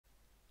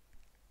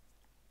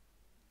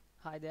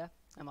Hi there,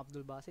 I'm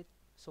Abdul Basit.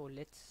 So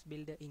let's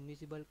build an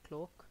invisible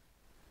cloak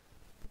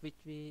which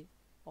we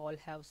all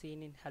have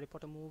seen in Harry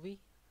Potter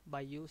movie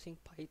by using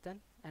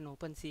Python and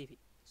OpenCV.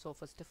 So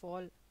first of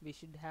all, we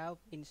should have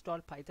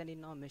installed Python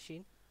in our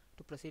machine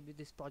to proceed with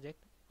this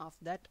project.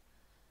 After that,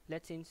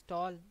 let's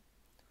install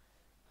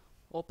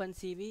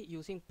OpenCV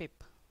using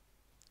pip.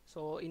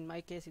 So in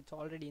my case, it's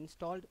already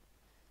installed.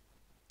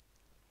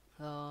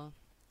 Uh,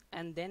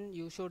 and then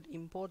you should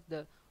import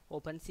the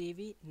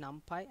OpenCV,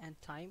 NumPy and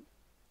time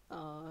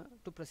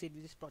to proceed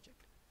with this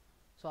project.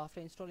 So after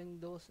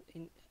installing those,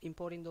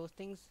 importing those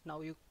things,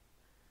 now you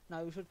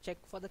should check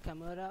for the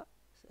camera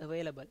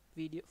available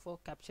video for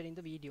capturing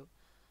the video.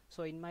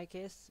 So in my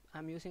case,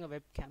 I'm using a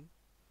webcam.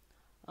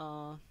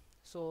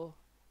 So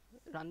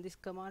run this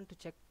command to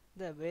check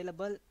the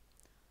available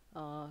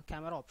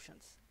camera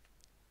options.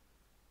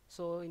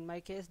 So in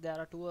my case, there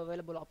are two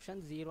available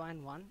options, 0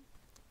 and 1.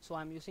 So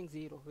I'm using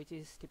 0, which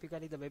is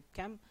typically the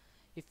webcam.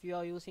 If you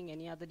are using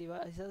any other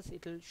devices,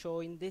 it will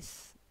show in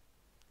this.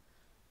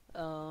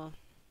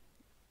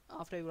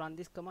 After you run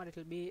this command, it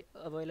will be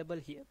available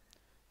here.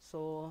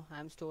 So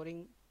I'm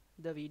storing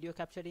the video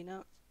captured in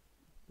a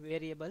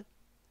variable,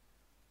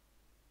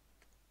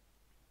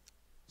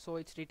 so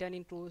it's written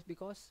in true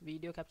because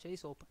video capture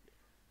is opened.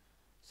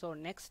 So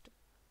next,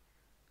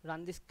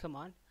 run this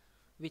command,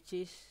 which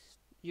is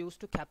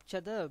used to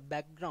capture the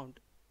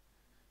background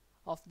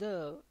of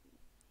the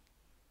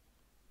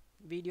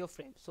video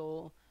frame.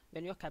 So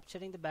when you're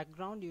capturing the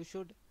background, you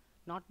should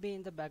not be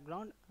in the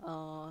background,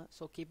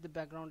 so keep the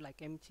background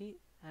like empty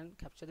and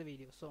capture the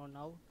video. So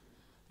now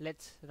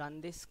let's run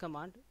this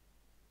command.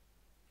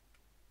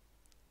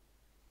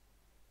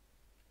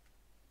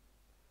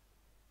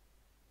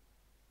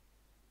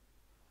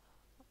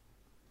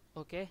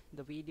 Okay,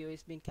 the video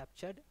is being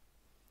captured,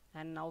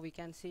 and now we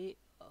can see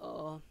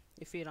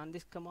if we run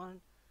this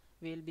command,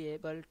 we'll be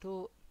able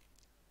to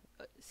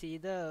see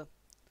the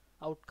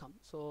outcome.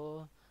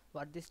 So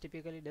what this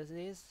typically does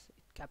is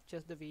it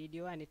captures the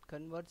video and it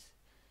converts,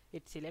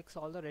 it selects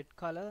all the red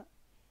color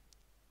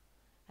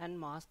and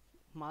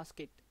mask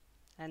it,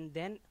 and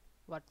then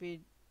what we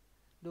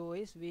do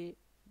is we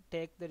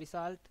take the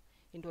result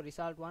into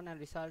result 1 and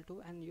result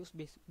 2 and use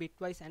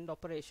bitwise AND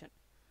operation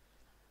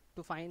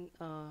to find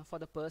for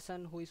the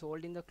person who is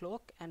holding the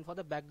cloak and for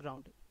the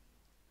background.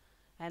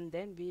 And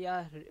then we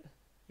are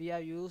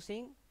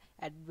using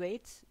add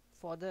weights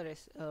for the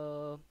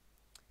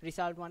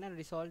result 1 and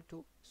result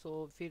 2.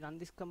 So if we run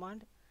this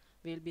command,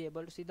 we'll be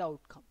able to see the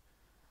outcome.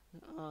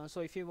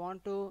 So if you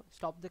want to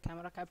stop the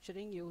camera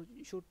capturing, you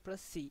should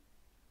press C.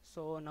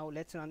 So now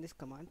let's run this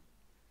command.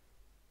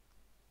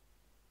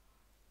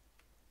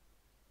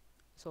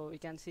 So we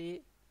can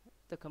see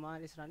the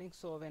command is running.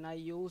 So when I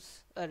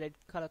use a red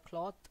color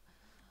cloth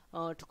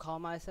to cover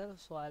myself,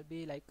 so I'll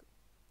be like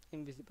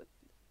invisible.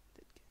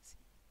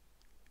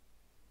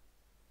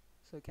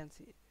 So you can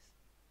see this.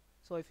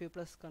 So if you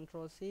press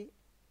Ctrl C,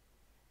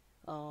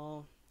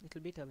 it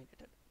will be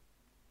terminated.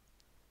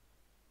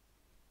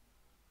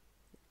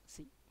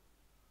 See,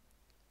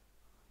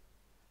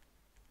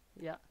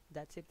 yeah,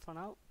 that's it for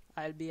now.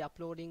 I'll be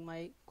uploading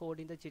my code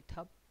in the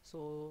GitHub,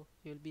 so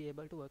you'll be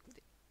able to work with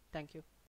it. Thank you.